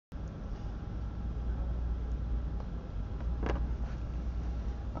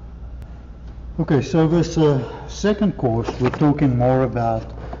Okay, so this second course, we're talking more about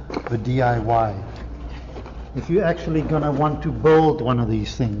the DIY. If you're actually going to want to build one of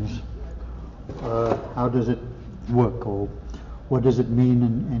these things, how does it work, or what does it mean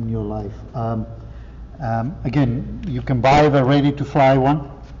in your life? Again, you can buy the ready-to-fly one.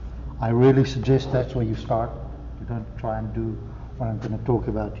 I really suggest that's where you start. You don't try and do what I'm going to talk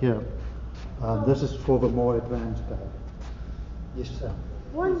about here. This is for the more advanced guy. Yes, sir.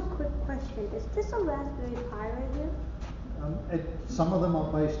 One quick question. Is this a Raspberry Pi right here? Some of them are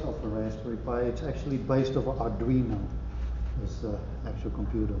based off a Raspberry Pi. It's actually based off Arduino, this actual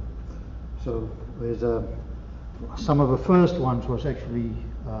computer. So there's some of the first ones was actually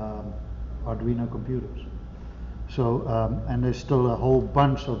Arduino computers. So and there's still a whole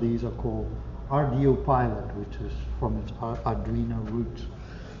bunch of these are called RDO Pilot, which is from its Arduino roots.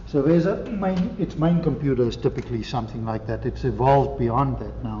 So there's its main computer is typically something like that. It's evolved beyond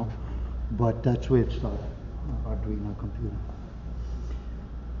that now, but that's where it started, Arduino computer,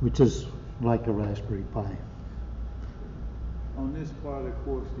 which is like a Raspberry Pi. On this part of the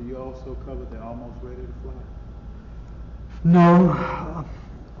course, do you also cover the almost ready to fly? No,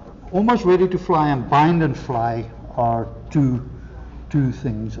 almost ready to fly and bind and fly are two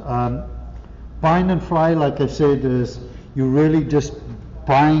things. Bind and fly, like I said, is you really just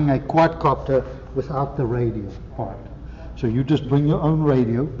buying a quadcopter without the radio part. So you just bring your own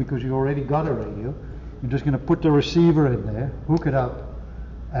radio because you already got a radio. You're just going to put the receiver in there, hook it up,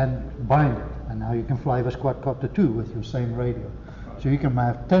 and bind it. And now you can fly this quadcopter too with your same radio. So you can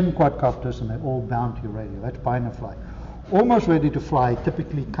have 10 quadcopters and they're all bound to your radio. That's bind and fly. Almost ready to fly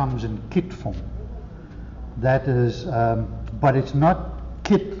typically comes in kit form. That is, but it's not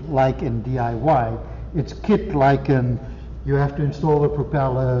kit like in DIY. It's kit like in you have to install the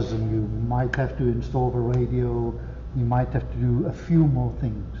propellers, and you might have to install the radio, you might have to do a few more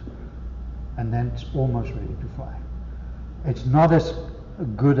things, and then it's almost ready to fly. It's not as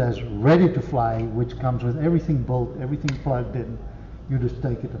good as ready to fly, which comes with everything built, everything plugged in. You just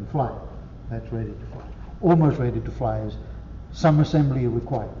take it and fly. That's ready to fly. Almost ready to fly is some assembly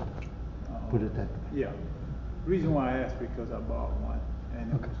required. Put it that way. Yeah. The reason why I asked because I bought one,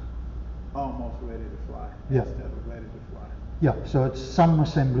 and it was almost ready to fly instead of ready to fly. Yeah, so it's some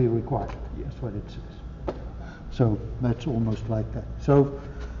assembly required. Yes. That's what it says. So that's almost like that. So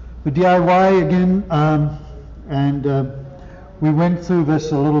the DIY again, and we went through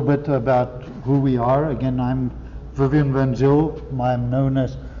this a little bit about who we are. Again, I'm Vivian Van Zyl. I'm known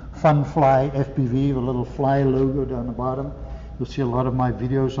as Funfly FPV, the little fly logo down the bottom. You'll see a lot of my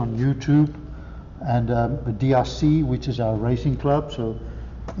videos on YouTube, and the DRC, which is our racing club. So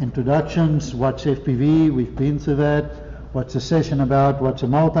introductions, what's FPV, we've been through that, what's the session about, what's a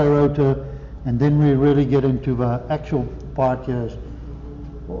multi-rotor, and then we really get into the actual part here is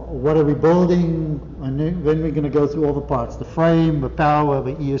what are we building, and then we're going to go through all the parts, the frame, the power,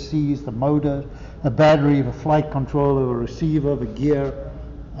 the ESCs, the motor, the battery, the flight controller, the receiver, the gear,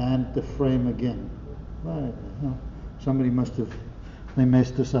 and the frame again. Right. Somebody must have, they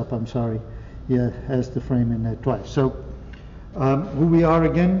messed this up, I'm sorry. Yeah, it has the frame in there twice. So who we are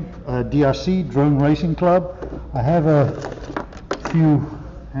again, DRC, Drone Racing Club. I have a few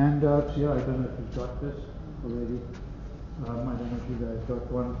handouts here. I don't know if you've got this already. I don't know if you guys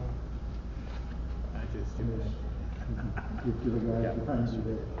got one. I just do that. Give to the guys behind you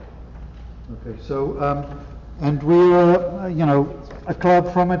there. Okay, so, and we're, a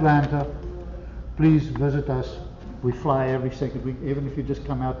club from Atlanta. Please visit us. We fly every second week, even if you just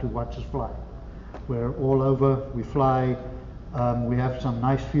come out to watch us fly. We're all over, we fly. We have some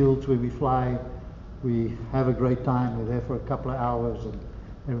nice fields where we fly. We have a great time. We're there for a couple of hours and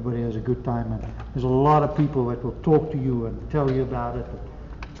everybody has a good time. And there's a lot of people that will talk to you and tell you about it,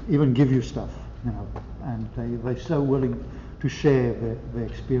 even give you stuff, and they're so willing to share their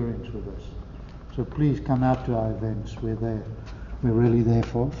experience with us. So please come out to our events. We're there. We're really there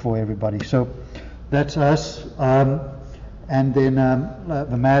for everybody. So that's us. And then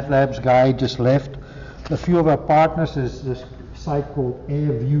the Mad Labs guy just left. A few of our partners is this site called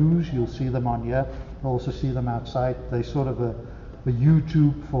Air Views. You'll see them on here. You'll also see them outside. They're sort of a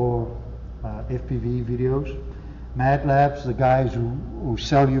YouTube for FPV videos. Mad Labs, the guys who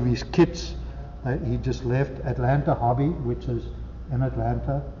sell you these kits, he just left. Atlanta Hobby, which is in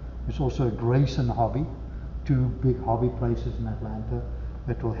Atlanta. There's also a Grayson Hobby, two big hobby places in Atlanta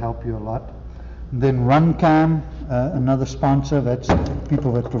that will help you a lot. And then RunCam, another sponsor. That's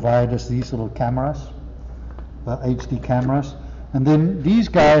people that provide us these little cameras, HD cameras. And then these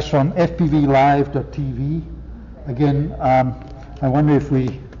guys from FPVlive.tv. Again, I wonder if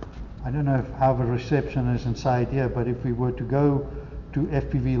I don't know how the reception is inside here, but if we were to go to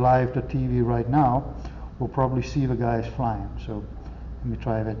FPV right now, we'll probably see the guys flying. So let me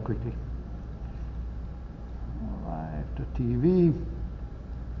try that quickly. Live to TV.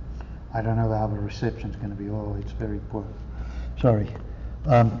 I don't know how the reception's going to be. Oh, it's very poor. Sorry.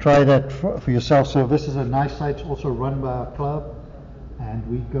 Try that for yourself. So this is a nice site. It's also run by our club, and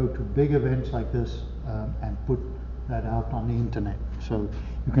we go to big events like this and put that out on the internet. So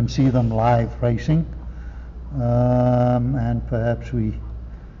you can see them live racing, and perhaps we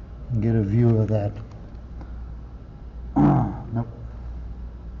can get a view of that. Nope.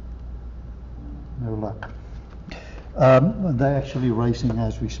 No luck. They're actually racing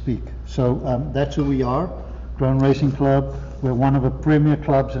as we speak. So that's who we are, Drone Racing Club. We're one of the premier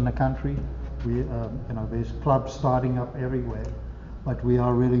clubs in the country. We, there's clubs starting up everywhere, but we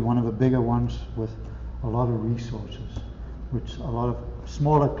are really one of the bigger ones with a lot of resources, which a lot of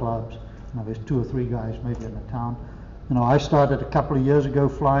smaller clubs, there's 2 or 3 guys maybe in the town. I started a couple of years ago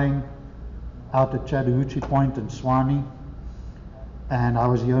flying out at Chattahoochee Point in Swanee, and I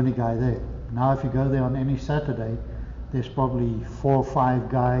was the only guy there. Now if you go there on any Saturday, there's probably 4 or 5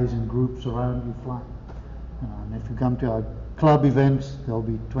 guys in groups around you flying. And if you come to our club events, there'll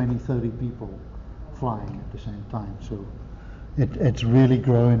be 20, 30 people flying at the same time. So it's really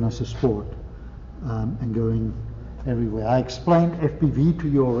growing as a sport and going everywhere. I explained FPV to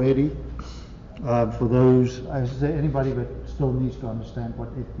you already. For those, is there anybody that still needs to understand what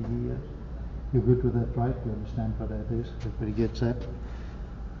FPV is? You're good with that, right? You understand what that is? Everybody gets that?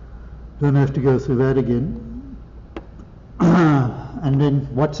 Don't have to go through that again. And then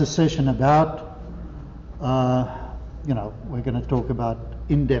what's the session about? We're going to talk about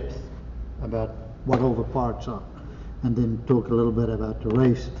in depth about what all the parts are, and then talk a little bit about the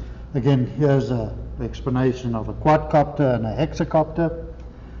race. Again, here's an explanation of a quadcopter and a hexacopter.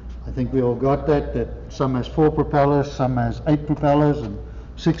 I think we all got that some has 4 propellers, some has 8 propellers and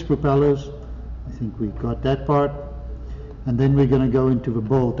 6 propellers. I think we got that part. And then we're going to go into the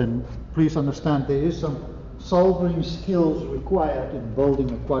build. And please understand, there is some soldering skills required in building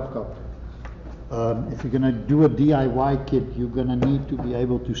a quadcopter. If you're going to do a DIY kit, you're going to need to be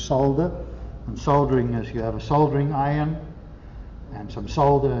able to solder. And soldering is you have a soldering iron and some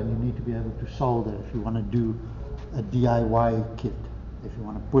solder, and you need to be able to solder if you want to do a DIY kit, if you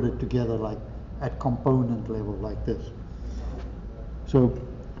want to put it together like at component level like this. So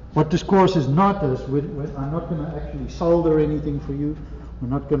what this course is not is, I'm not going to actually solder anything for you. We're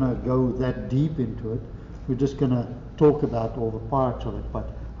not going to go that deep into it. We're just going to talk about all the parts of it. But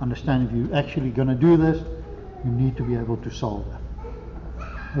understand, if you're actually going to do this, you need to be able to solder.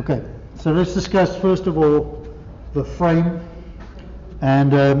 Okay, so let's discuss first of all the frame.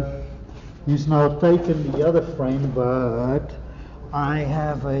 And he's now taken the other frame, but I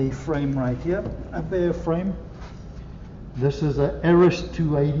have a frame right here, a bare frame. This is an Eris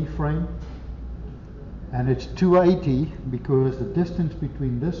 280 frame, and it's 280 because the distance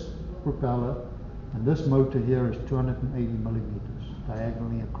between this propeller and this motor here is 280 millimeters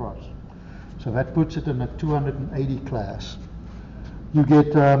diagonally across. So that puts it in a 280 class. You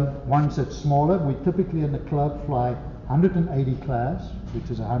get ones that's smaller. We typically in the club fly 180 class, which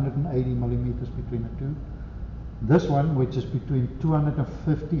is 180 millimeters between the two. This one, which is between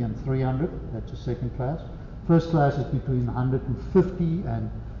 250 and 300, that's a second class. First class is between 150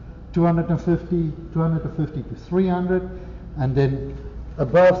 and 250, 250 to 300, and then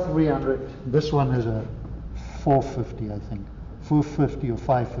above 300, this one is a 450, I think, 450 or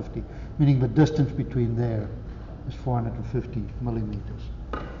 550, meaning the distance between there is 450 millimeters.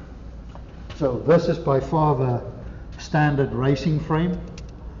 So this is by far the standard racing frame.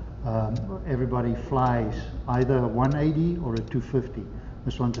 Everybody flies either a 180 or a 250.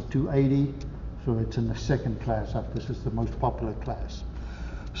 This one's a 280, so it's in the second class up. This is the most popular class.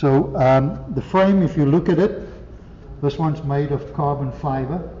 So the frame, if you look at it, this one's made of carbon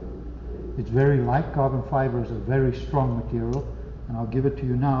fiber. It's very light. Carbon fiber is a very strong material, and I'll give it to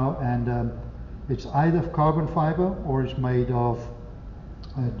you now. And it's either carbon fiber or it's made of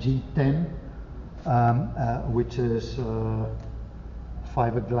G10, which is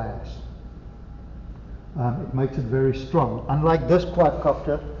fiberglass. It makes it very strong. Unlike this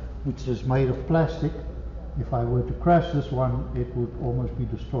quadcopter, which is made of plastic, if I were to crash this one, it would almost be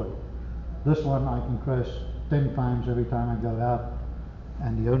destroyed. This one I can crash 10 times every time I go out,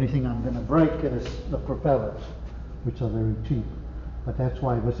 and the only thing I'm going to break is the propellers, which are very cheap. But that's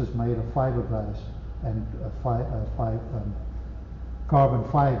why this is made of fiberglass and carbon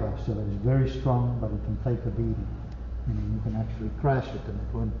fiber, so that it's very strong, but it can take a beating. Meaning you can actually crash it and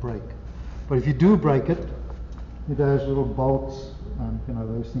it won't break. But if you do break it, it has little bolts and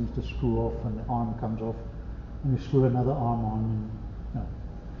those things to screw off, and the arm comes off, and you screw another arm on,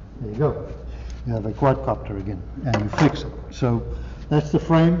 There you go. You have a quadcopter again, and you fix it. So that's the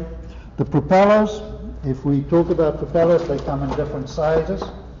frame. The propellers, if we talk about propellers, they come in different sizes.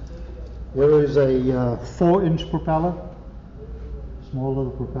 Here is a 4-inch propeller, small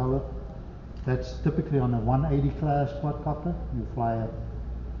little propeller. That's typically on a 180 class quadcopter. You fly a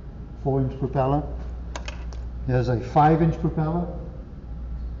 4-inch propeller. There's a 5-inch propeller.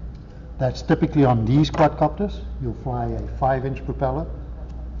 That's typically on these quadcopters. You'll fly a 5-inch propeller.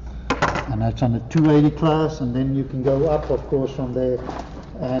 And that's on the 280 class, and then you can go up, of course, from there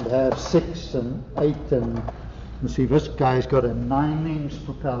and have 6 and 8, and you see this guy's got a 9-inch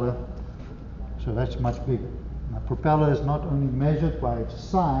propeller, so that's much bigger. Now, propeller is not only measured by its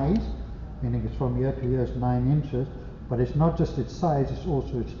size, meaning it's from here to here is 9 inches, but it's not just its size, it's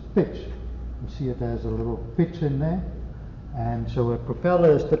also its pitch. You see it has a little pitch in there, and so a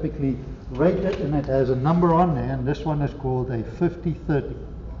propeller is typically rated, and it has a number on there, and this one is called a 50-30.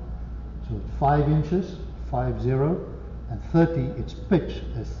 So 5 inches, 50, and 30, its pitch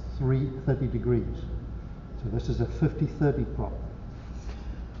is 30 degrees. So this is a 50-30 prop.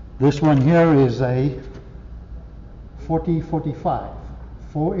 This one here is a 40-45,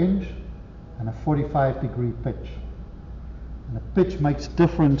 4-inch and a 45-degree pitch. And the pitch makes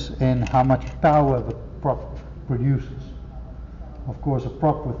difference in how much power the prop produces. Of course, a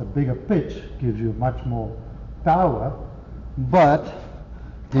prop with a bigger pitch gives you much more power, but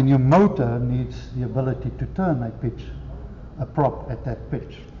then your motor needs the ability to turn a prop at that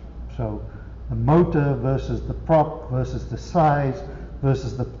pitch. So the motor versus the prop versus the size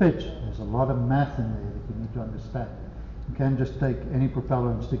versus the pitch, there's a lot of math in there that you need to understand. You can't just take any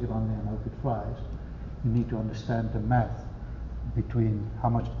propeller and stick it on there and hope it flies. You need to understand the math between how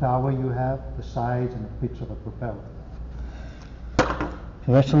much power you have, the size and the pitch of a propeller.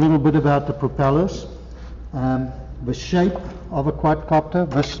 So that's a little bit about the propellers. The shape of a quadcopter,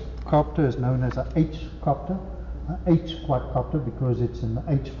 this copter is known as a H-copter, an H-quadcopter, because it's in the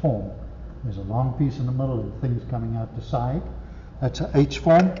H form. There's a long piece in the middle and things coming out the side. That's an H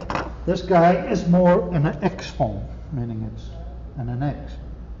form. This guy is more in an X form, meaning it's in an X.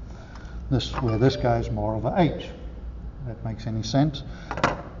 Where this guy is more of an H. If that makes any sense.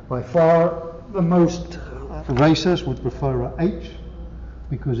 By far, the most racers would prefer an H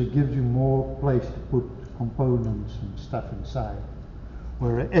because it gives you more place to put components and stuff inside.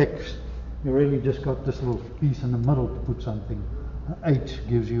 Where an X, you really just got this little piece in the middle to put something. An H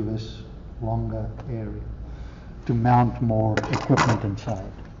gives you this longer area to mount more equipment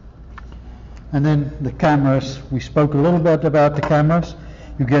inside. And then the cameras, we spoke a little bit about the cameras.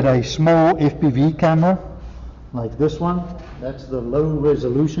 You get a small FPV camera like this one. That's the low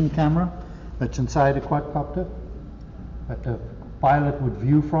resolution camera that's inside a quadcopter that the pilot would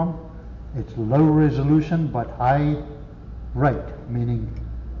view from. It's low resolution but high rate, meaning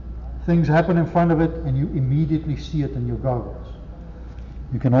things happen in front of it and you immediately see it in your goggles.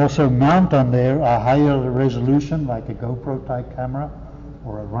 You can also mount on there a higher resolution like a GoPro type camera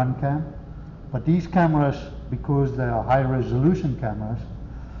or a run cam. But these cameras, because they are high resolution cameras,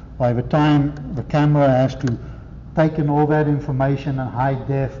 by the time the camera has to take in all that information in high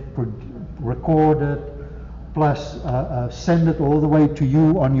def, record it, plus send it all the way to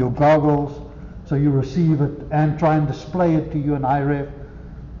you on your goggles, so you receive it and try and display it to you in iRef,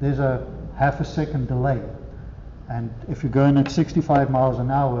 there's a half a second delay. And if you're going at 65 miles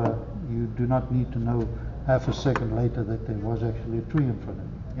an hour, you do not need to know half a second later that there was actually a tree in front of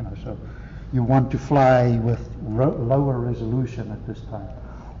you. So you want to fly with lower resolution at this time.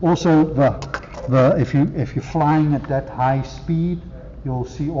 Also, if you're flying at that high speed, you'll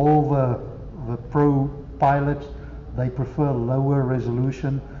see all the pro pilots, they prefer lower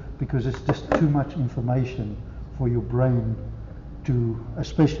resolution because it's just too much information for your brain to,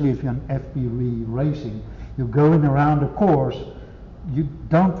 especially if you're in FPV racing. You're going around a course, you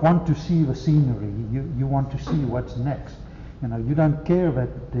don't want to see the scenery, you want to see what's next. You don't care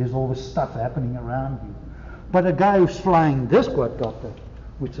that there's all this stuff happening around you. But a guy who's flying this quadcopter,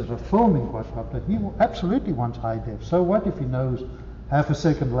 which is a filming quadcopter, he absolutely wants high def. So what if he knows half a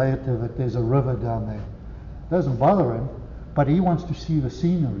second later that there's a river down there? Doesn't bother him, but he wants to see the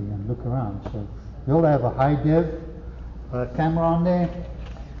scenery and look around. So he'll have a high def camera on there.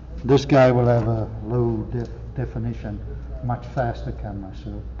 This guy will have a low definition, much faster camera.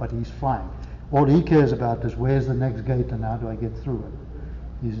 But he's flying. All he cares about is where's the next gate and how do I get through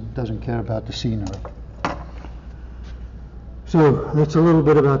it. He doesn't care about the scenery. So that's a little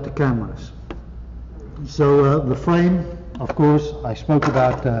bit about the cameras. So the frame, of course, I spoke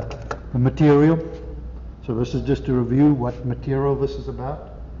about the material. So this is just to review what material this is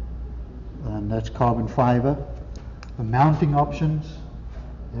about. And that's carbon fiber. The mounting options,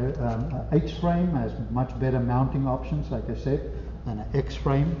 An H-frame has much better mounting options, like I said, than an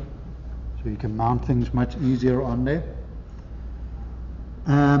X-frame, so you can mount things much easier on there.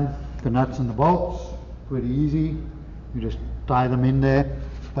 The nuts and the bolts, pretty easy. You just tie them in there.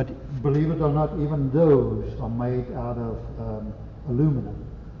 But believe it or not, even those are made out of aluminum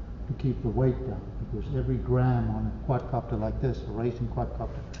to keep the weight down, because every gram on a quadcopter like this, a racing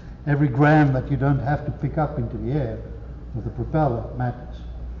quadcopter, every gram that you don't have to pick up into the air with the propeller matters.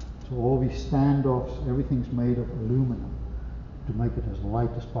 So all these standoffs, everything's made of aluminum to make it as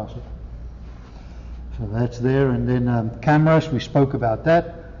light as possible. So that's there. And then cameras, we spoke about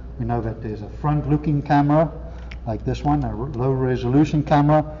that. We know that there's a front-looking camera like this one, a low-resolution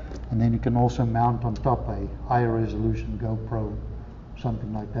camera, and then you can also mount on top a higher-resolution GoPro,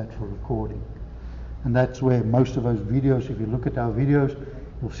 something like that for recording. And that's where most of those videos, if you look at our videos,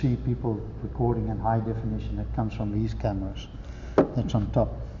 you'll see people recording in high definition. That comes from these cameras. That's on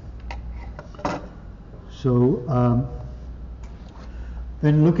top. So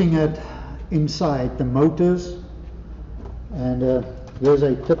then looking at inside the motors, and there's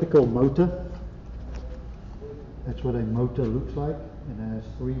a typical motor. That's what a motor looks like. It has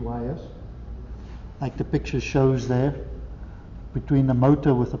 3 wires, like the picture shows there, between the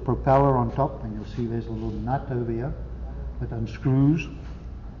motor with the propeller on top, and you'll see there's a little nut over here that unscrews.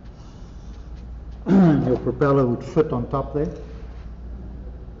 Your propeller would fit on top there.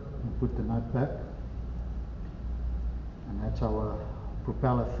 You put the nut back, and that's how a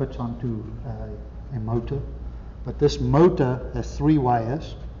propeller fits onto a motor. But this motor has 3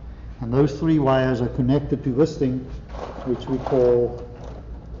 wires, and those 3 wires are connected to this thing, which we call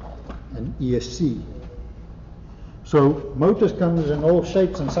an ESC. So motors comes in all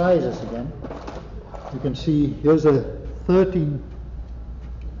shapes and sizes again. You can see here's a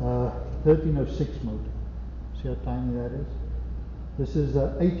 1306 motor. See how tiny that is? This is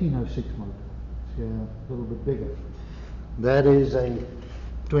a 1806 motor. See, a little bit bigger. That is a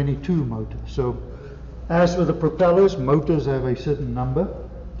 22 motor. So as with the propellers, motors have a certain number.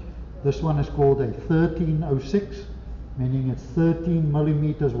 This one is called a 1306, meaning it's 13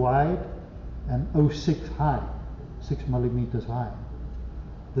 millimeters wide and 06 high, 6 millimeters high.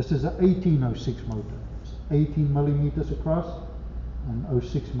 This is a 1806 motor. It's 18 millimeters across and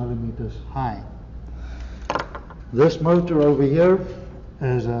 06 millimeters high. This motor over here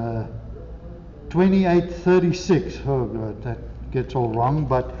is a 2836. Oh God, that gets all wrong,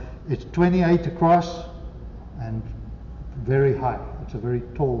 but it's 28 across and very high. It's a very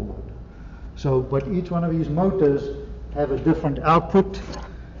tall motor. So, but each one of these motors have a different output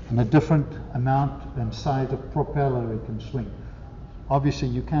and a different amount and size of propeller it can swing. Obviously,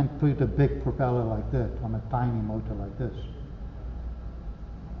 you can't put a big propeller like that on a tiny motor like this.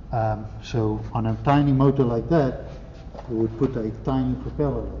 So on a tiny motor like that, you would put a tiny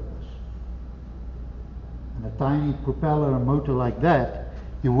propeller like this. And a tiny propeller and motor like that,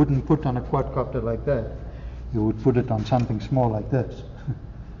 you wouldn't put on a quadcopter like that. You would put it on something small like this.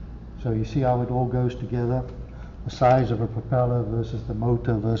 So you see how it all goes together? The size of a propeller versus the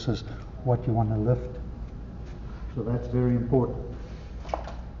motor versus what you want to lift. So that's very important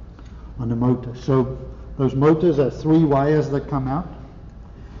on the motor. So those motors are 3 wires that come out,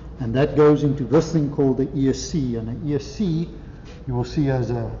 and that goes into this thing called the ESC. And the ESC, you will see, has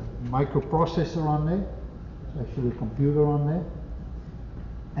a microprocessor on there. It's actually a computer on there.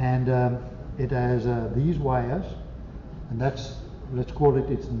 And it has these wires, and that's, let's call it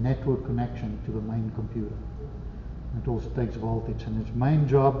its network connection to the main computer. It also takes voltage, and its main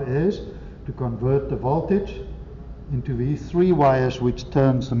job is to convert the voltage into these 3 wires, which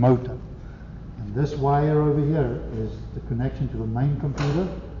turns the motor. And this wire over here is the connection to the main computer,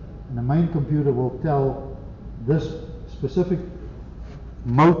 and the main computer will tell this specific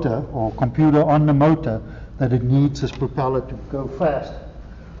motor or computer on the motor that it needs this propeller to go fast.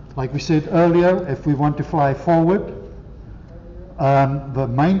 Like we said earlier, if we want to fly forward, the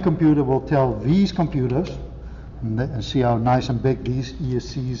main computer will tell these computers, and see how nice and big these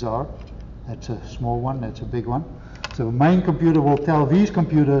ESCs are. That's a small one, that's a big one. So the main computer will tell these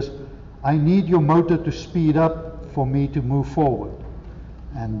computers, I need your motor to speed up for me to move forward.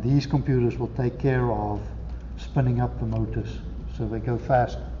 And these computers will take care of spinning up the motors so they go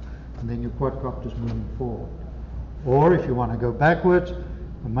faster. And then your quadcopter's moving forward. Or if you want to go backwards,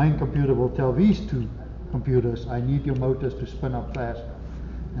 the main computer will tell these 2 computers, I need your motors to spin up faster.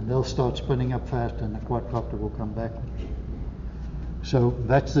 And they'll start spinning up faster, and the quadcopter will come backwards. So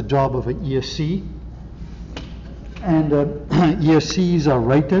that's the job of an ESC. And ESCs are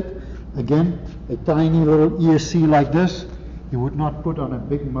rated. Again, a tiny little ESC like this, you would not put on a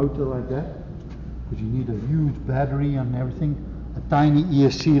big motor like that, because you need a huge battery and everything. a tiny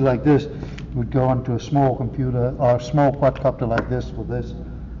ESC like this would go onto a small computer or a small quadcopter like this for this.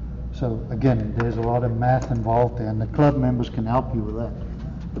 So again, there's a lot of math involved there, and the club members can help you with that.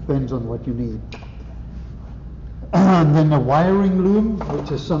 Depends on what you need. And then the wiring loom,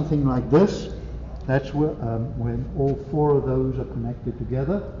 which is something like this. That's where, when all four of those are connected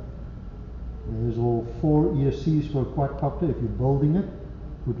together. There's all four ESCs for a quadcopter. If you're building it,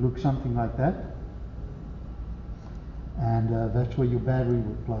 it would look something like that. And that's where your battery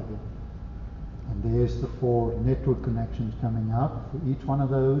would plug in. And there's the four network connections coming out for each one of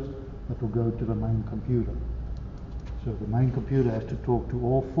those that will go to the main computer. So the main computer has to talk to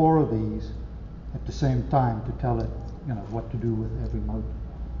all four of these at the same time to tell it, you know, what to do with every motor.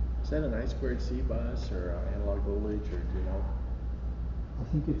 Is that an I2C bus or analog voltage, or do you know? I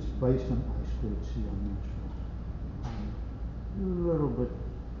think it's based on I2C, I'm not sure. A little bit,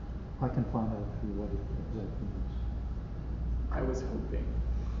 I can find out for you what it exactly is. I was hoping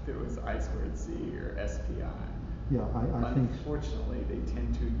it was I2C or SPI. Yeah, I think. Unfortunately, they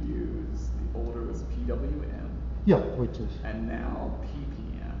tend to use, the older was PWM. Yeah, which is. And now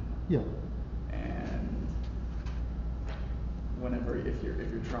PPM. Yeah. And whenever, if you're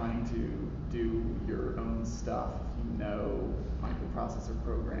trying to do your own stuff, if you know microprocessor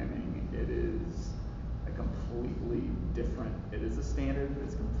programming, it is a completely different, it is a standard, but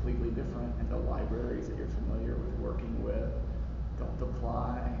it's completely different, and the libraries that you're familiar with working with don't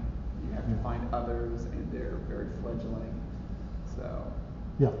apply. You have to find others, and they're very fledgling. So.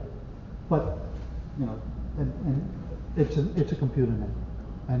 Yeah, but you know, and it's a computer network,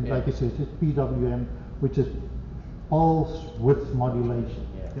 and like I said, it's PWM, which is pulse width modulation.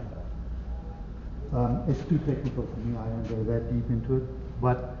 It's too technical for me. I don't go that deep into it,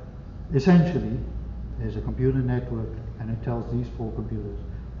 but essentially, there's a computer network, and it tells these four computers,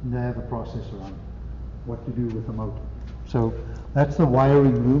 and they have a processor on what to do with the motor. So that's the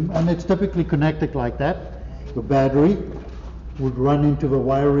wiring loom, and it's typically connected like that. The battery would run into the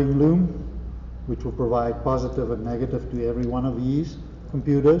wiring loom, which will provide positive and negative to every one of these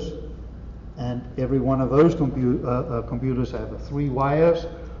computers. And every one of those computers have three wires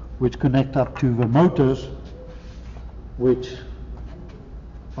which connect up to the motors, which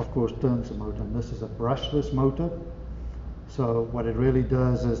of course turns the motor. And this is a brushless motor. So what it really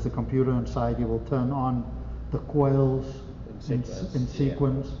does is the computer inside you will turn on the coils in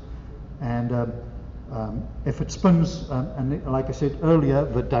sequence. And if it spins, and like I said earlier,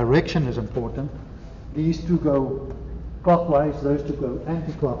 the direction is important. These two go clockwise, those two go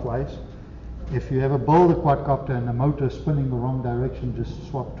anti-clockwise. If you ever build a quadcopter and the motor is spinning the wrong direction, just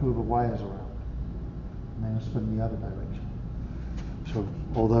swap two of the wires around, and then spin the other direction. So,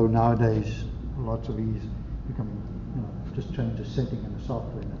 although nowadays lots of these, you can, you know, just change the setting in the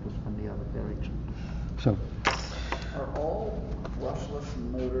software and it will spin the other direction. So, are all brushless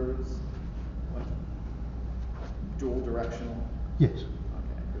motors like dual directional? yes. Okay.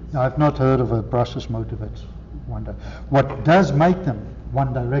 Now, I've not heard of a brushless motor that's one directional. What does make them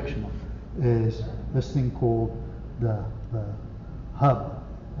one directional is this thing called the hub,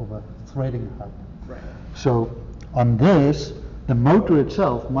 or the threading hub. Right. So on this, the motor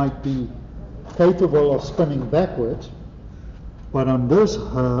itself might be capable of spinning backwards, but on this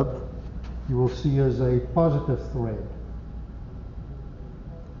hub, you will see as a positive thread.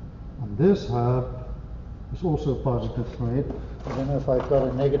 On this hub, it's also a positive thread. I don't know if I've got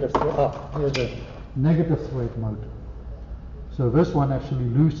a negative thread. Ah, here's a negative thread motor. So this one actually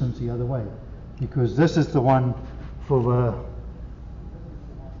loosens the other way, because this is the one for the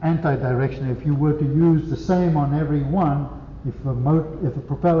anti-direction. If you were to use the same on every one, if a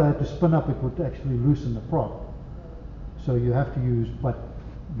propeller had to spin up, it would actually loosen the prop. So you have to use, but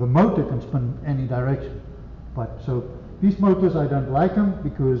the motor can spin any direction. But so these motors, I don't like them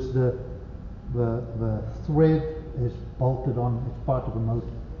because the thread is bolted on, it's part of the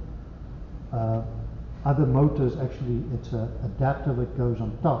motor. Other motors, actually, it's an adapter that goes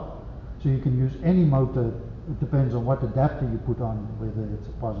on top. So you can use any motor, it depends on what adapter you put on, whether it's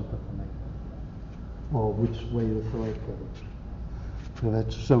a positive or negative, or which way the thread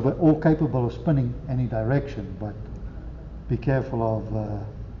goes. So we're all capable of spinning any direction, but be careful of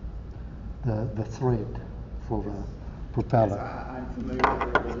the thread for the propeller. Yes, I'm familiar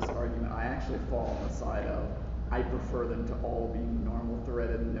with this argument. I actually fall on the side of, I prefer them to all be normal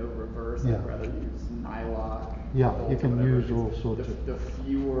threaded and no reverse. Yeah. I'd rather use nylock. Yeah, bolts, you can whatever, use all because sorts of. The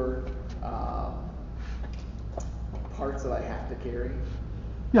fewer parts that I have to carry.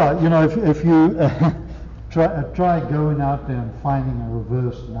 Yeah, you know, if you try going out there and finding a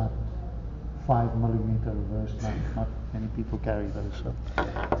reverse nut, 5mm reverse nut. Not many people carry those. So.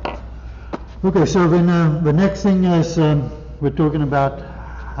 Okay, so then the next thing is we're talking about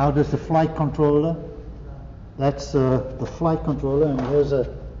how does the flight controller, that's the flight controller, and here's an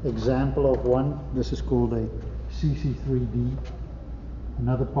example of one. This is called a CC3D.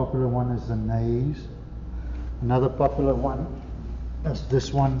 Another popular one is the Naze. Another popular one is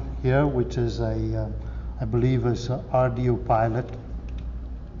this one here, which is a, I believe is a RDO pilot.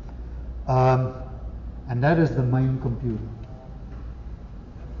 And that is the main computer.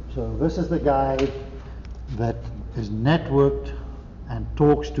 So this is the guy that is networked and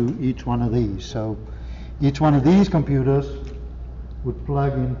talks to each one of these. So each one of these computers would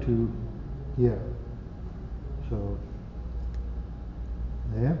plug into here. So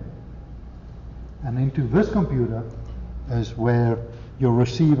there. And into this computer is where your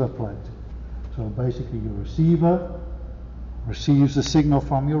receiver plugs in. So basically your receiver receives the signal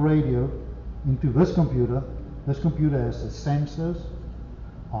from your radio into this computer. This computer has the sensors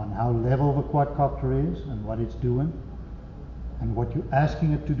on how level the quadcopter is and what it's doing and what you're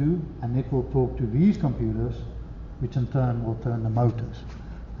asking it to do, and it will talk to these computers, which in turn will turn the motors.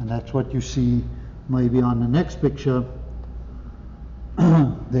 And that's what you see maybe on the next picture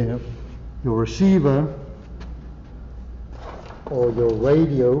there. Your receiver or your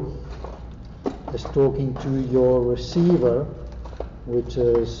radio is talking to your receiver, which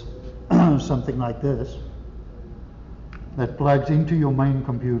is something like this, that plugs into your main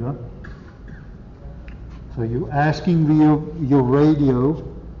computer. So you're asking your radio,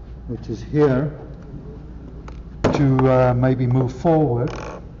 which is here, to maybe move forward.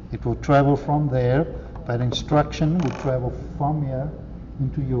 It will travel from there. That instruction will travel from here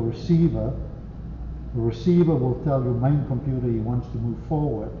into your receiver. The receiver will tell your main computer he wants to move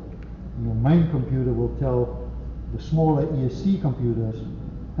forward. And your main computer will tell the smaller ESC computers,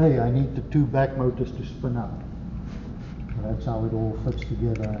 hey, I need the two back motors to spin up. So that's how it all fits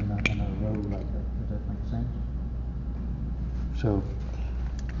together in a row like that. Does that make sense? So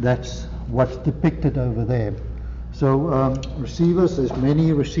that's what's depicted over there. So receivers, there's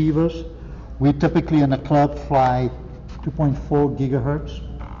many receivers. We typically in a club fly 2.4 gigahertz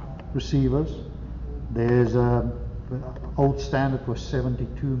receivers. There's the old standard was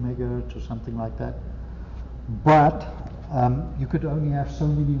 72 megahertz or something like that. But you could only have so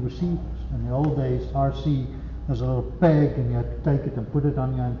many receivers. In the old days, RC, there's a little peg and you had to take it and put it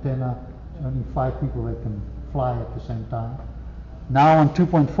on your antenna. There's only 5 people that can fly at the same time. Now on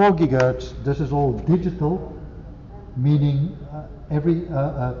 2.4 gigahertz, this is all digital, meaning every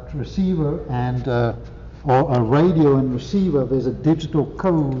receiver and or a radio and receiver, there's a digital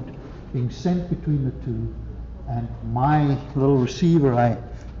code being sent between the two. And my little receiver I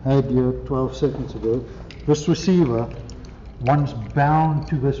had here 12 seconds ago, this receiver, once bound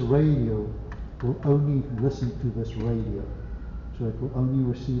to this radio, will only listen to this radio. So it will only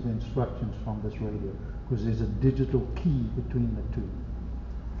receive instructions from this radio, because there's a digital key between the two.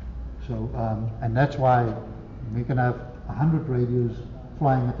 So, and that's why we can have 100 radios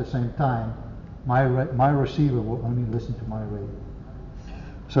flying at the same time. My receiver will only listen to my radio.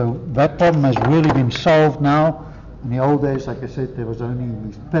 So that problem has really been solved now. In the old days, like I said, there was only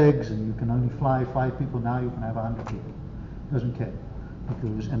these pegs and you can only fly 5 people. Now you can have 100 people. Doesn't care.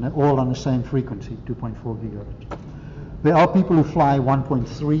 Because, and they're all on the same frequency, 2.4 gigahertz. There are people who fly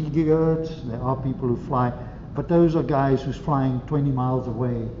 1.3 gigahertz. There are people who fly, but those are guys who's flying 20 miles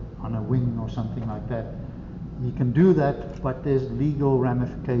away on a wing or something like that. You can do that, but there's legal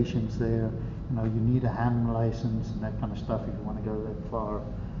ramifications there. You know, you need a ham license and that kind of stuff if you want to go that far.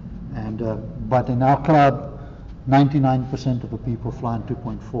 And but in our club, 99% of the people fly in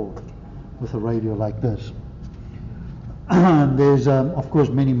 2.4 with a radio like this. There's, of course,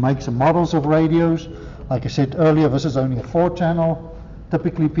 many makes and models of radios. Like I said earlier, this is only a 4-channel.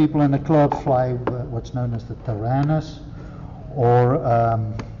 Typically, people in the club fly what's known as the Tyrannus, or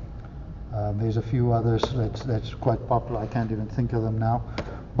there's a few others that's quite popular. I can't even think of them now.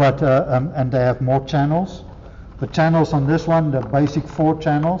 But and they have more channels. The channels on this one, the basic 4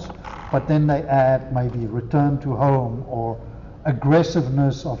 channels, but then they add maybe return to home or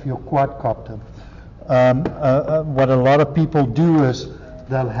aggressiveness of your quadcopter. What a lot of people do is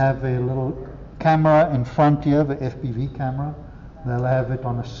they'll have a little camera in front here, the FPV camera. They'll have it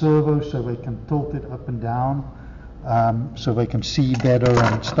on a servo so they can tilt it up and down, so they can see better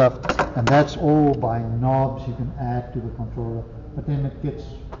and stuff. And that's all by knobs you can add to the controller. But then it gets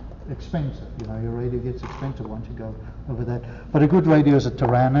expensive. You know, your radio gets expensive once you go over that. But a good radio is a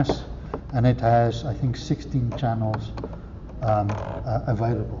Tyrannus, and it has, I think, 16 channels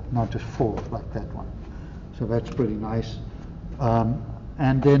available, not just 4 like that one. So that's pretty nice.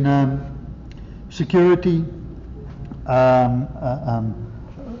 And then security,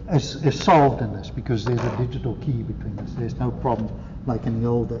 is solved in this because there's a digital key between us. There's no problem like in the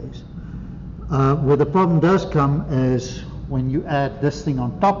old days. Where the problem does come is when you add this thing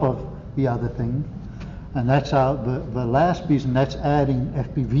on top of the other thing, and that's how the last piece, and that's adding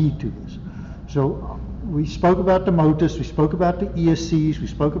FPV to this. So we spoke about the motors, we spoke about the ESCs, we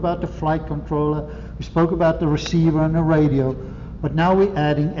spoke about the flight controller, we spoke about the receiver and the radio, but now we're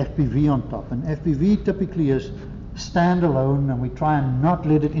adding FPV on top. And FPV typically is standalone, and we try and not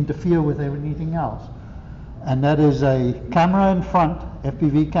let it interfere with anything else. And that is a camera in front,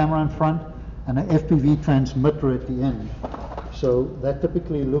 FPV camera in front, and an FPV transmitter at the end. So that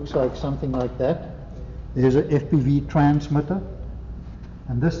typically looks like something like that. There's an FPV transmitter,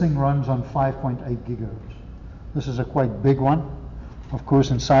 and this thing runs on 5.8 gigahertz. This is a quite big one. Of course,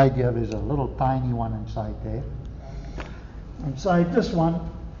 inside here there's a little tiny one inside there. Inside this one,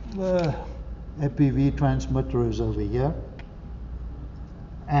 the FPV transmitter is over here.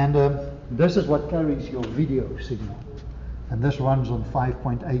 And this is what carries your video signal. And this runs on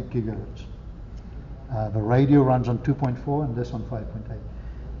 5.8 gigahertz. The radio runs on 2.4 and this on 5.8.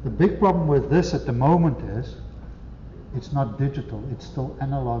 The big problem with this at the moment is it's not digital, it's still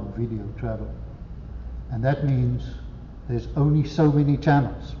analog video traveling. And that means there's only so many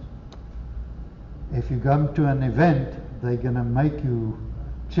channels. If you come to an event, they're going to make you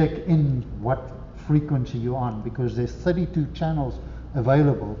check in what frequency you're on because there's 32 channels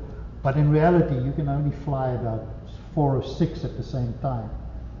available, but in reality you can only fly about 4 or 6 at the same time.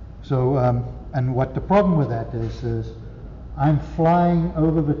 So, and what the problem with that is I'm flying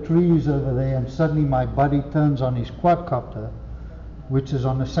over the trees over there and suddenly my buddy turns on his quadcopter, which is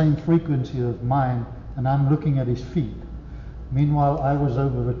on the same frequency as mine, and I'm looking at his feet. Meanwhile, I was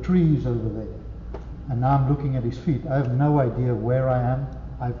over the trees over there, and now I'm looking at his feet. I have no idea where I am.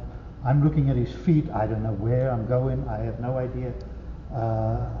 I'm looking at his feet. I don't know where I'm going. I have no idea.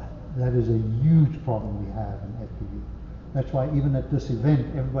 That is a huge problem we have in FPV. That's why even at this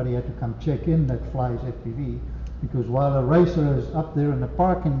event, everybody had to come check in that flies FPV, because while a racer is up there in the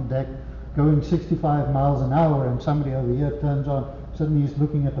parking deck going 65 miles an hour and somebody over here turns on, suddenly he's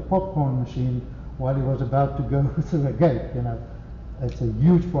looking at the popcorn machine while he was about to go through a gate, you know. It's a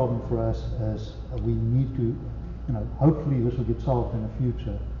huge problem for us as we need to, you know, hopefully this will get solved in the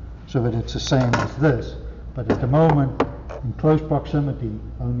future so that it's the same as this. But at the moment, in close proximity,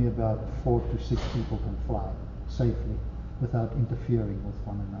 only about 4 to 6 people can fly safely without interfering with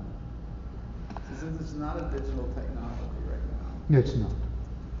one another. So since it's not a digital technology right now, It's not.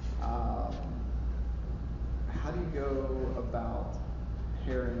 how do you go about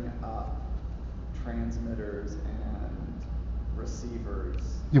pairing up transmitters and receivers?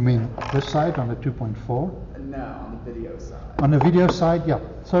 You mean this side on the 2.4? No, on the video side. On the video side, yeah.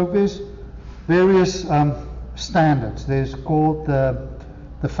 So there's various standards. There's called the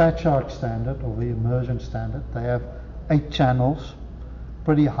Fat Shark standard or the immersion standard. They have 8 channels,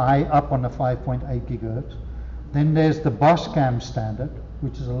 pretty high up on the 5.8 gigahertz. Then there's the Boscam standard,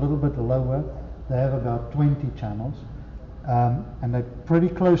 which is a little bit lower. They have about 20 channels, and they're pretty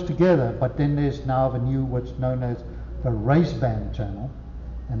close together. But then there's now the new, what's known as the race band channel,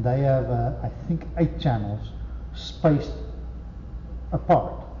 and they have, I think, 8 channels spaced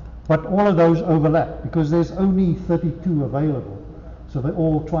apart. But all of those overlap because there's only 32 available, so they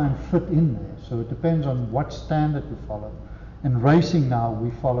all try and fit in there. So it depends on what standard you follow. In racing now,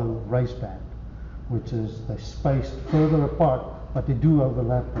 we follow race band, which is they're spaced further apart, but they do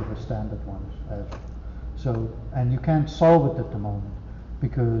overlap with the standard ones. So, and you can't solve it at the moment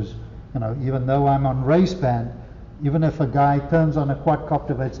because, you know, even though I'm on race band, even if a guy turns on a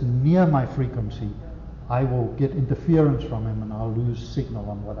quadcopter that's near my frequency, I will get interference from him and I'll lose signal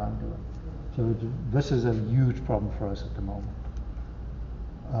on what I'm doing. So this is a huge problem for us at the moment.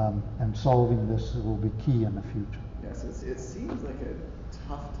 And solving this will be key in the future. Yes, it seems like a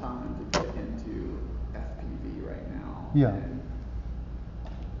tough time to get into FPV right now. Yeah. And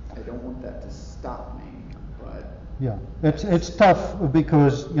I don't want that to stop me, but yeah, it's tough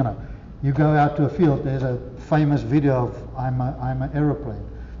because, you know, you go out to a field. There's a famous video of I'm an aeroplane.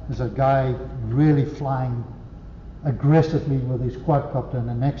 There's a guy really flying aggressively with his quadcopter, and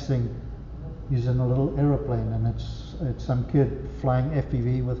the next thing he's in a little aeroplane, and it's some kid flying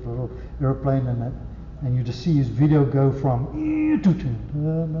FPV with a little aeroplane, and you just see his video go from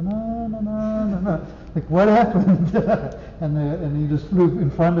like what happened, and he just flew in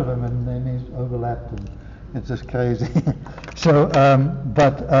front of him, and then he's overlapped, and it's just crazy. So,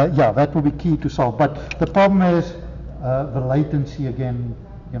 yeah, that will be key to solve. But the problem is the latency again.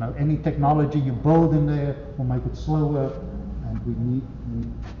 You know, any technology you build in there will make it slower, and we need.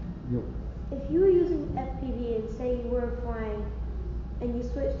 If you were using FPV and say you were flying and you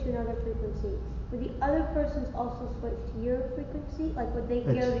switch to another frequency, would the other persons also switch to your frequency? Like, would they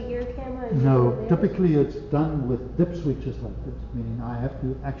go to your camera and you No, go to theirs? typically it's done with dip switches like this, meaning I have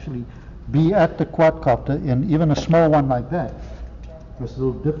to actually be at the quadcopter, and even a small one like that, there's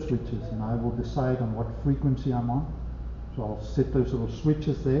little dip switches, and I will decide on what frequency I'm on. So I'll set those little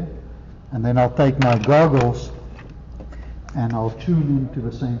switches there, and then I'll take my goggles and I'll tune into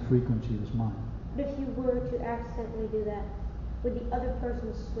the same frequency as mine. But if you were to accidentally do that, would the other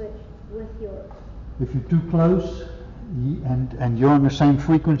person switch with yours? If you're too close and you're on the same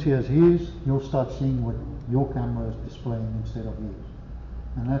frequency as his, you'll start seeing what your camera is displaying instead of his.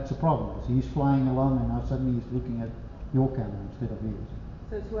 And that's the problem, is he's flying along and now suddenly he's looking at your camera instead of his.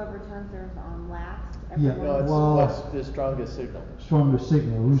 So it's whoever turns theirs on last? Yeah, everyone- No, it's well- what's the strongest signal. Stronger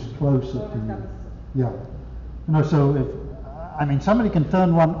signal, who's closer to Whoever's you. got the- Yeah. You know, so if, I mean, somebody can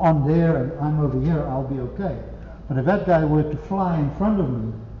turn one on there and I'm over here, I'll be okay. But if that guy were to fly in front of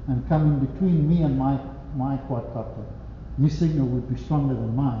me and come in between me and my quadcopter, his signal would be stronger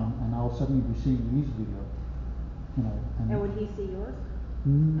than mine, and I'll suddenly be seeing his video. You know, And would he see yours?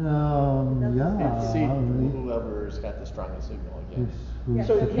 No, That's yeah. And see really. whoever's got the strongest signal again. Who's Yeah,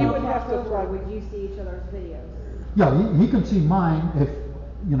 So so he if you would would have have to over, fly- would you see each other's videos? Yeah, he can see mine if,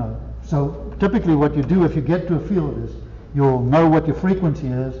 you know, so typically what you do if you get to a field is you'll know what your frequency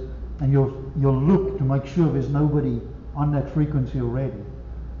is, and you'll look to make sure there's nobody on that frequency already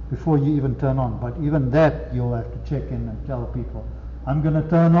before you even turn on. But even that you'll have to check in and tell people, I'm going to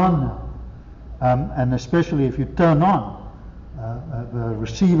turn on now. And especially if you turn on, the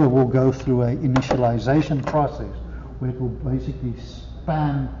receiver will go through a initialization process where it will basically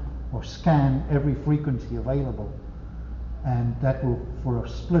scan every frequency available, and that will, for a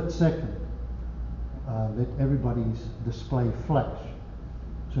split second, let everybody's display flash.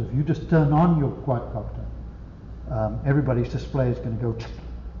 So if you just turn on your quadcopter, everybody's display is going to go,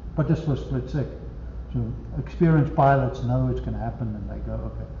 but just for a split second. So experienced pilots know it's going to happen, and they go,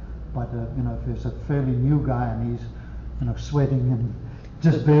 okay. But you know, if there's a fairly new guy and he's, you know, sweating and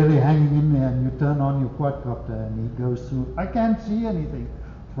just barely hanging in there, and you turn on your quadcopter and he goes through, I can't see anything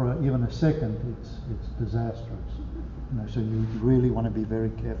for even a second, it's disastrous. You know, so you really want to be very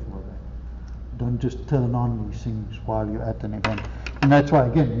careful of that. Don't just turn on these things while you're at an event. And that's why,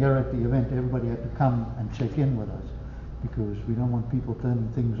 again, here at the event, everybody had to come and check in with us, because we don't want people turning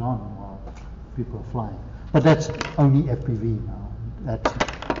things on while people are flying. But that's only FPV now.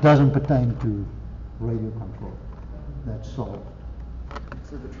 That doesn't pertain to radio control. That's solved.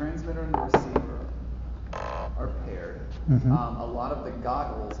 So the transmitter and the receiver are paired. Mhm. A lot of the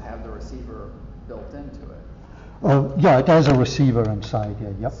goggles have the receiver built into it. Yeah, it has a receiver inside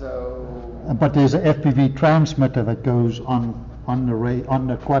here, yep. So But there's a FPV transmitter that goes on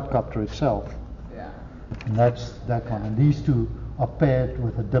the quadcopter itself, yeah. and that's that one. And these two are paired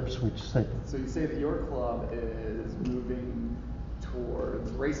with a dip switch set. So you say that your club is moving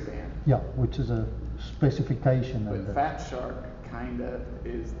towards race band, Yeah, which is a specification of but the, Fat Shark kind of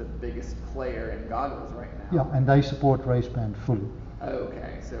is the biggest player in goggles right now. yeah, and they support race band fully.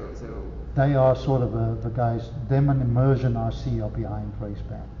 Okay, so They are sort of the guys, them and Immersion RC are behind race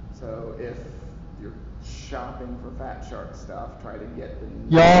band. so if you're shopping for Fat Shark stuff, try to get the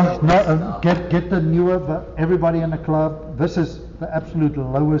Yeah, newer no, stuff. get the newer, but everybody in the club, this is the absolute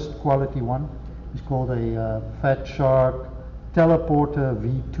lowest quality one. It's called a Fat Shark Teleporter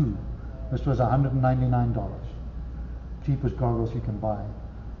V2. This was $199. Cheapest goggles you can buy.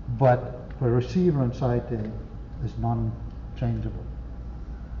 But the receiver inside there is non-changeable.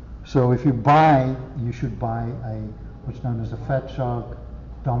 So if you buy, you should buy what's known as a Fat Shark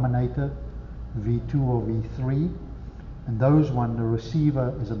Dominator V2 or V3. And those one, the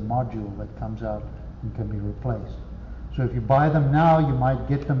receiver is a module that comes out and can be replaced. So if you buy them now, you might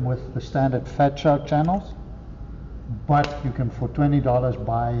get them with the standard Fat Shark channels, but you can for $20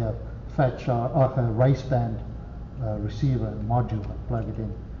 buy a Fat Shark or a race band receiver module and plug it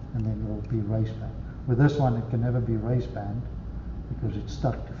in, and then it will be race band. With this one, it can never be race band because it's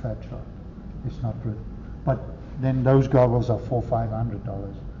stuck to Fat Shark. It's not good. But then those goggles are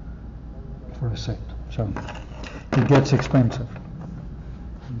 $400-500 for a set. So it gets expensive.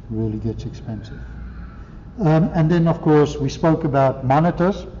 It really gets expensive. And then, of course, we spoke about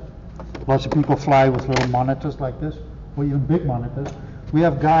monitors. Lots of people fly with little monitors like this, or even big monitors. We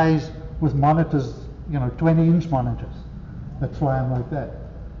have guys with monitors, 20-inch monitors that fly them like that.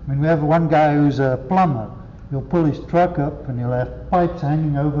 I mean, we have one guy who's a plumber. He'll pull his truck up and he'll have pipes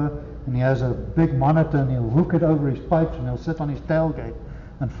hanging over, and he has a big monitor and he'll hook it over his pipes and he'll sit on his tailgate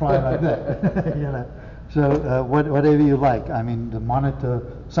and fly like that. So whatever you like. I mean, the monitor,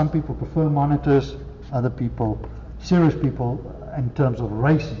 some people prefer monitors, other people, serious people in terms of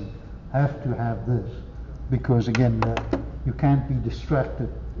racing, have to have this, because again, you can't be distracted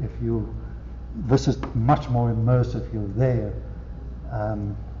if this is much more immersive, you're there.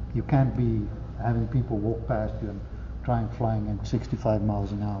 You can't be having people walk past you and trying flying at 65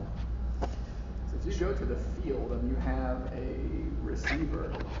 miles an hour. So if you go to the field and you have a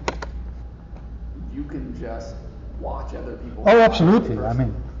receiver, you can just watch other people. Oh, absolutely. I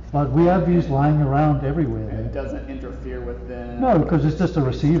mean, like we have these lying around everywhere. And it doesn't interfere with them. No, because it's just a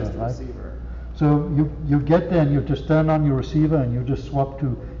receiver, just a right? receiver. So you get there and you just turn on your receiver and you just swap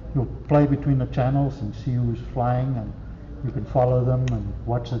you'll play between the channels and see who's flying, and you can follow them and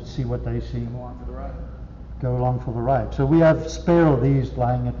watch it, see what they see. Go along for the ride. Go along for the ride. So we have spare of these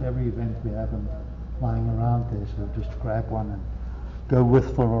lying at every event. We have them lying around there, so just grab one and go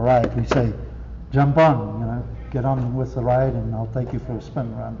with for a ride. We say, jump on, get on with the ride, and I'll take you for a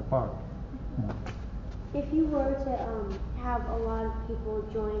spin around the park. If you were to have a lot of people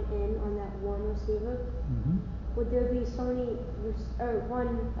join in on that one receiver, would there be so many,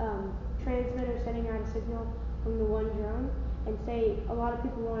 one transmitter sending out a signal from the one drone, and say a lot of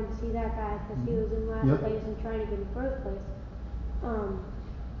people wanted to see that guy because he was in last place and trying to get in first place,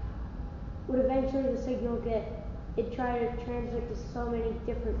 would eventually the signal try to transmit to so many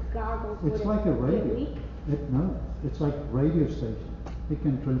different goggles? It's like a radio. Weak? No, it's like a radio station. It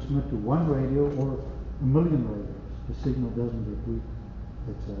can transmit to one radio or a million radios. The signal doesn't get weak.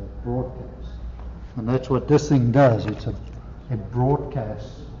 It's a broadcast. And that's what this thing does. It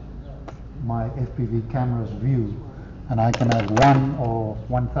broadcasts my FPV camera's view, and I can have 1 or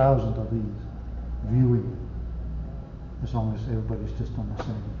 1,000 of these viewing, as long as everybody's just on the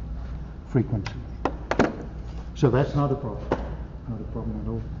same frequency. So that's not a problem. Not a problem at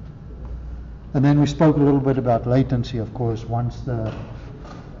all. And then we spoke a little bit about latency, of course. Once the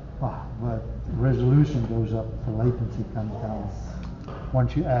resolution goes up, the latency comes down.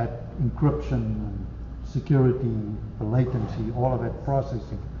 Once you add encryption and security, the latency, all of that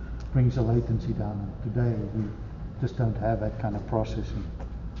processing brings the latency down. And today we just don't have that kind of processing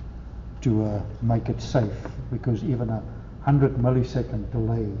to make it safe, because even a 100 millisecond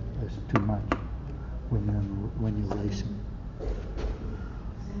delay is too much when you're racing.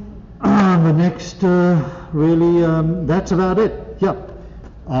 The next, that's about it. Yeah.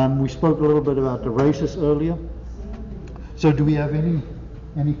 We spoke a little bit about the races earlier. So do we have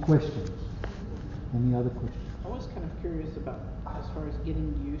any questions? Any other questions? I was kind of curious about, as far as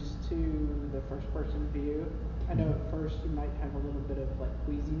getting used to the first person view. I know at first you might have a little bit of like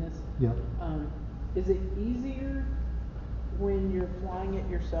queasiness. Yeah. Is it easier when you're flying it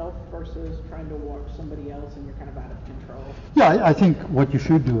yourself versus trying to watch somebody else and you're kind of out of control? Yeah, I think what you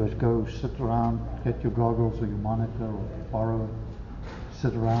should do is go sit around, get your goggles or your monitor or borrow,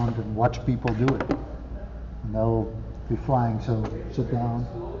 sit around and watch people do it. And they'll be flying, so sit down,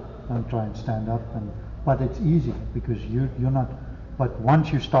 don't try and stand up. But it's easy because you're not, but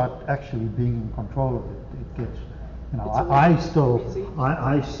once you start actually being in control of it, it gets,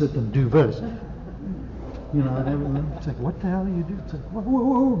 I sit and do this. And everyone's like, what the hell are you doing? It's like,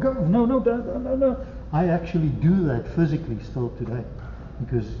 whoa, go, no. I actually do that physically still today,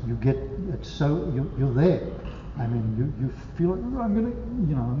 because you're there. I mean, you feel like,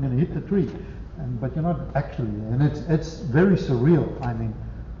 I'm gonna hit the tree, but you're not actually there, and it's very surreal. I mean,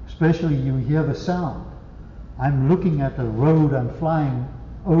 especially you hear the sound. I'm looking at a road I'm flying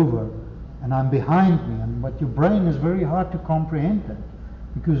over, and I'm behind me, but your brain is very hard to comprehend that,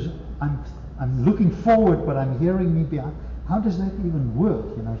 because I'm looking forward, but I'm hearing me behind. How does that even work?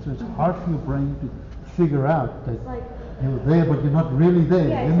 So it's hard for your brain to figure out that you're there, but you're not really there.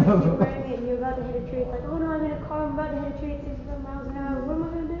 Yeah, it's like you're running and you're about to hit a tree. It's like, oh no, I'm in a car, I'm about to hit a tree at 65 miles an hour. What am I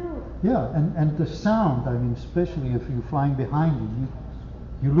going to do? Yeah, and the sound, I mean, especially if you're flying behind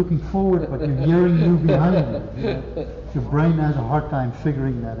you're looking forward, but you're hearing you behind you. Your brain has a hard time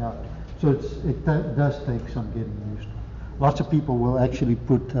figuring that out. So it does take some getting used to. Lots of people will actually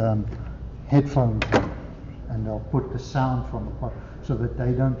put headphones on, and they'll put the sound from the car so that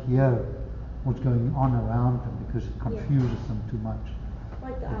they don't hear what's going on around them, because it confuses them too much.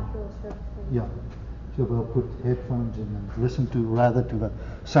 Like the Oculus Rift thing. Yeah. So they'll put headphones in and listen rather to the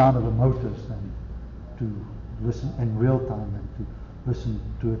sound of the motors than to listen in real time and to listen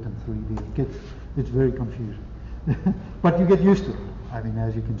to it in 3D. It's very confusing. But you get used to it. I mean,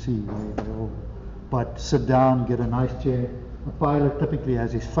 as you can see, they're all. But sit down, get a nice chair. A pilot typically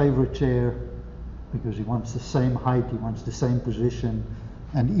has his favorite chair because he wants the same height, he wants the same position,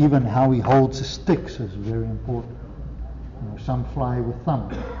 and even how he holds his sticks is very important. Some fly with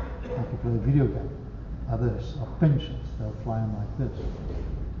thumbs, like you play a video game. Others are pinches, they'll fly them like this.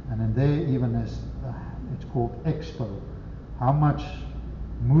 And in there, even as it's called expo, how much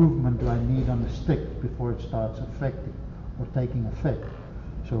movement do I need on the stick before it starts affecting or taking effect.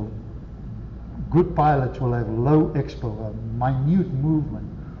 So good pilots will have low expo. A minute movement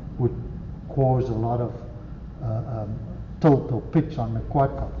would cause a lot of tilt or pitch on the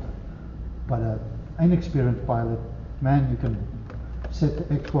quadcopter. But an inexperienced pilot, man, you can set the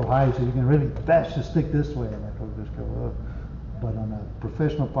expo high so you can really bash the stick this way and it will just go up. But on a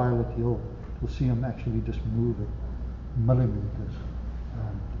professional pilot, you'll see him actually just move it millimeters.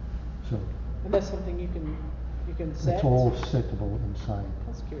 So And that's something you can set? it's all settable inside.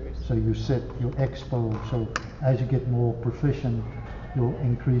 That's curious. So you set your expo, so as you get more proficient, you'll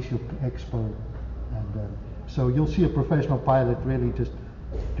increase your expo. And so you'll see a professional pilot really just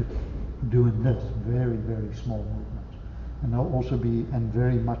doing this, very, very small movements. And they'll also be in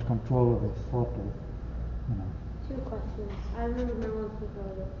very much control of their throttle, you know. 2 questions. I remember my one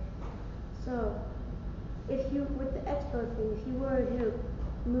earlier. So, if you, with the expo thing, if you were to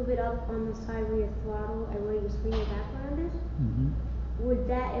move it up on the side where your throttle and where you swing it back around is, would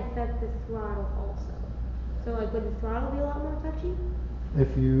that affect the throttle also? So like would the throttle be a lot more touchy?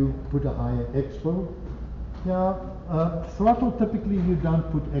 If you put a higher expo, yeah, throttle typically you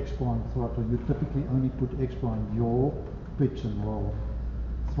don't put expo on throttle, you typically only put expo on your pitch and roll.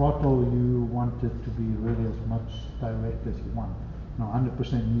 Throttle you want it to be really as much direct as you want. Now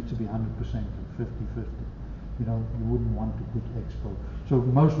 100% needs to be 100% and 50-50. You wouldn't want to put expo. So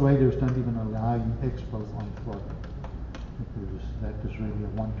most radios don't even allow you expo on throttle, because that is really a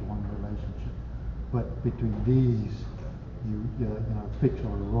one-to-one relationship. But between these, you pitch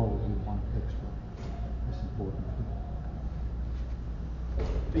or roll, you want expo. That's important.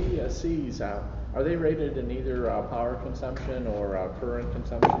 The Cs, are they rated in either power consumption or current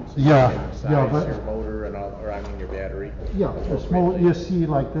consumption? So Yeah, you can size yeah, but your motor and all, or I mean your battery. Yeah, a small ESC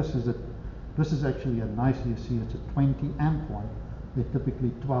like this is actually a nice ESC. It's a 20 amp one. They're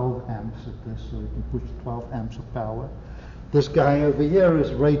typically 12 amps at this, so you can push 12 amps of power. This guy over here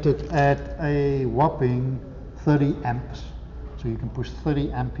is rated at a whopping 30 amps, so you can push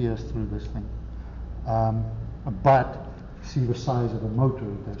 30 amperes through this thing. But see the size of the motor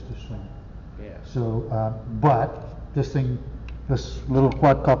it has to swing. Yeah. So, but this little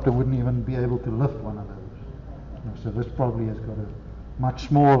quadcopter wouldn't even be able to lift one of those. So this probably has got a much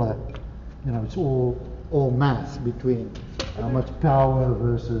smaller. It's all math between how much power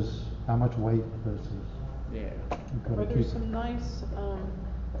versus how much weight versus. Yeah. Are there some nice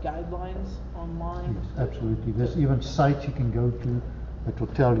guidelines online? Yes, absolutely. There's even sites you can go to that will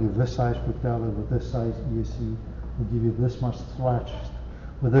tell you this size propeller with this size ESC will give you this much thrust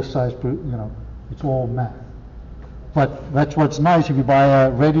with this size. It's all math. But that's what's nice. If you buy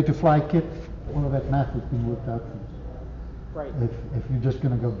a ready-to-fly kit, all of that math has been worked out for you. Right. If you're just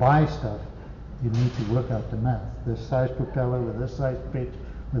going to go buy stuff, you need to work out the math. This size propeller with this size pitch,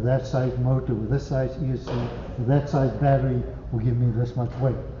 with that size motor, with this size ESC, with that size battery will give me this much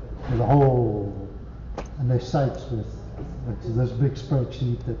weight. With a whole, and there's sites with this big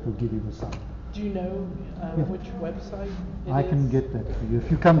spreadsheet that will give you the sum. Do you know which website it I can is? get that for you.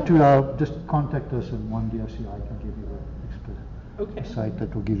 If you come to our, just contact us in one DRC, I can give you the site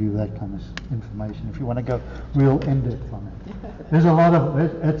that will give you that kind of information. If you want to go real in-depth on it. There's a lot of,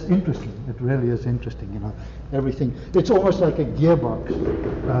 it's interesting. It really is interesting, everything. It's almost like a gearbox.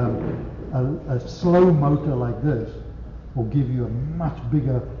 A slow motor like this will give you a much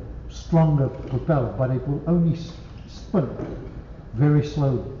bigger, stronger propeller, but it will only spin very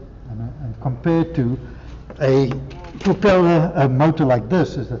slowly. And compared to a propeller, a motor like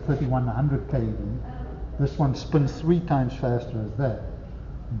this is a 3100 kV. This one spins 3 times faster as that,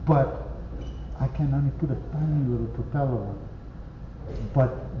 but I can only put a tiny little propeller on it.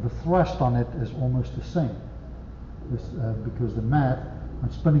 But the thrust on it is almost the same, because the math,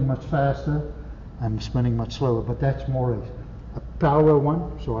 I'm spinning much faster, I'm spinning much slower, but that's more a power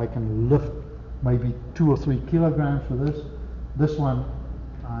one, so I can lift maybe 2 or 3 kilograms for this. This one,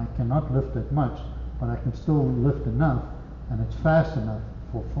 I cannot lift that much, but I can still lift enough, and it's fast enough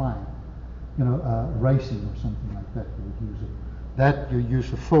for flying. Racing or something like that, you would use it. That you use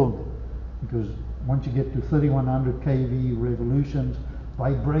for filming, because once you get to 3100 kV revolutions,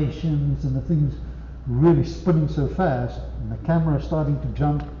 vibrations, and the thing's really spinning so fast, and the camera is starting to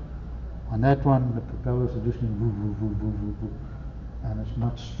jump, on that one, the propellers are just going woo, woo, woo, woo, woo, woo. And it's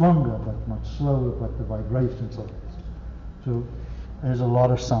much stronger, but much slower, but the vibrations are less. So there's a lot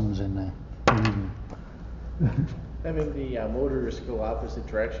of sums in there. Having the motors go opposite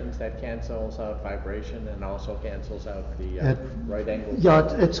directions, that cancels out vibration and also cancels out the right angle.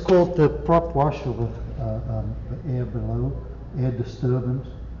 Yeah, it's called the prop wash, or the air below, air disturbance.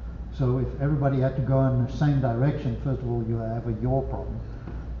 So if everybody had to go in the same direction, first of all, you have a yaw problem,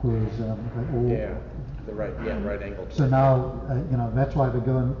 because they all. Yeah, right angle. So now, that's why they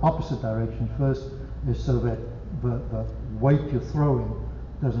go in opposite directions. First is so that the weight you're throwing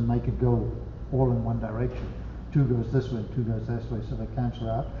doesn't make it go all in one direction. Two goes this way, two goes this way, so they cancel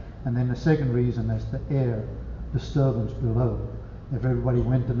out. And then the second reason is the air disturbance below. If everybody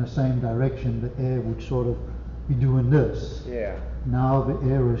went in the same direction, the air would sort of be doing this. Yeah. Now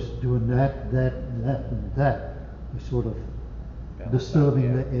the air is doing that, and that. It's sort of Balance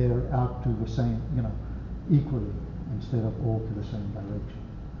disturbing out, the air out to the same, equally, instead of all to the same direction.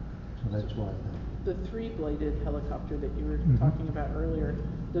 So that's why The three-bladed helicopter that you were Mhm. talking about earlier,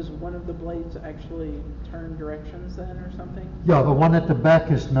 does one of the blades actually turn directions then or something? Yeah, the one at the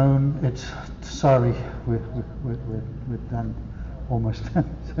back is known, sorry, we're done, almost done.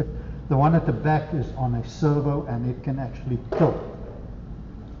 The one at the back is on a servo and it can actually tilt.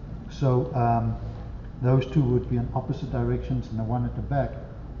 So those two would be in opposite directions, and the one at the back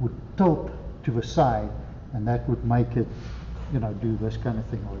would tilt to the side, and that would make it, do this kind of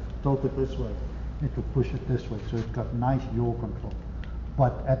thing. Or if you tilt it this way, it will push it this way. So it's got nice yaw control,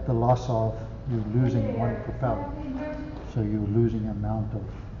 but at the loss of you're losing one propeller. So you're losing amount of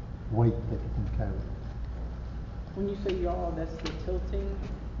weight that you can carry. When you say yaw, that's the tilting?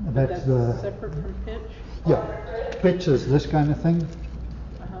 but That's the- separate from pitch? Yeah, pitch is this kind of thing.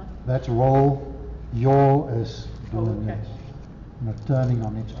 Uh-huh. That's roll. Yaw is Oh, doing okay. this, turning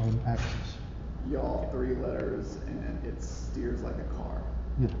on its own axis. Y'all, 3 letters, and it steers like a car.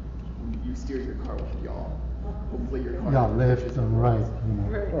 Yeah, You steer your car with y'all. Hopefully your car. yeah, never left pitches and or right. rolls.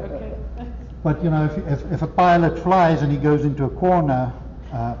 Right, okay. But if a pilot flies and he goes into a corner,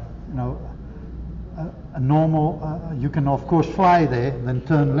 a normal, you can of course fly there, then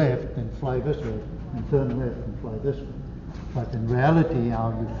turn left and fly this way, and turn left and fly this way. But in reality, how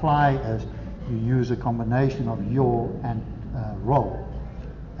you fly is you use a combination of yaw and roll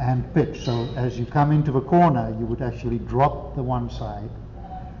and pitch. So as you come into the corner, you would actually drop the one side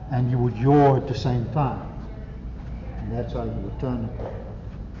and you would yaw at the same time. And that's how you would turn it.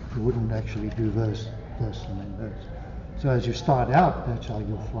 You wouldn't actually do this, and then this. So as you start out, that's how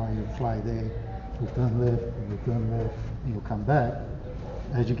you'll fly. You'll fly there, you'll turn left, and you'll turn left, and you'll come back.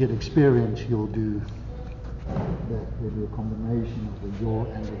 As you get experience, you'll do that. You'll do a combination of the yaw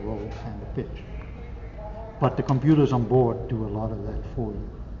and the roll and the pitch. But the computers on board do a lot of that for you.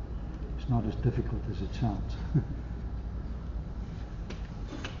 It's not as difficult as it sounds.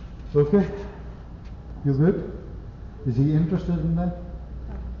 Okay? You good? Is he interested in that?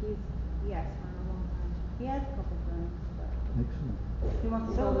 Yes, for a long time. He has a couple friends, but Excellent. he wants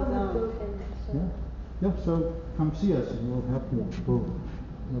to Some build of his them own. built in, so. Yeah, so come see us and we'll help you build.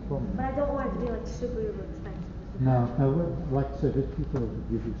 No problem. But I don't want it to be like super expensive. No, like I said, it's people will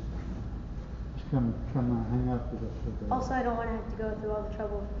give you. Just come hang out with us for a day. Also, I don't want to have to go through all the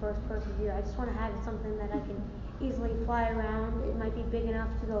trouble of first person view. I just want to have something that I can easily fly around. It might be big enough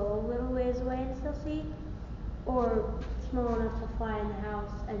to go a little ways away and still see, or small enough to fly in the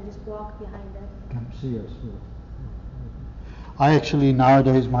house and just walk behind it. Come see us. I actually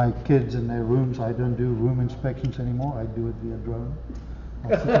nowadays my kids in their rooms, I don't do room inspections anymore. I do it via drone. I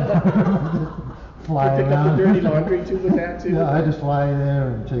sit fly You pick around. up the dirty laundry too with that too? Yeah, I just fly there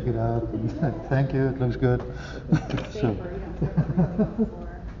and check it out. Thank you, it looks good. Safer, you don't step on anything before.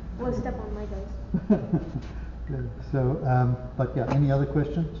 We'll step on Legos. Good. So, but yeah, any other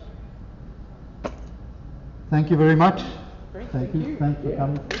questions? Thank you very much. Great, Thank thank you. you. Thanks for Yeah.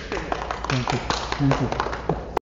 coming. Appreciate it. Thank you. Thank you.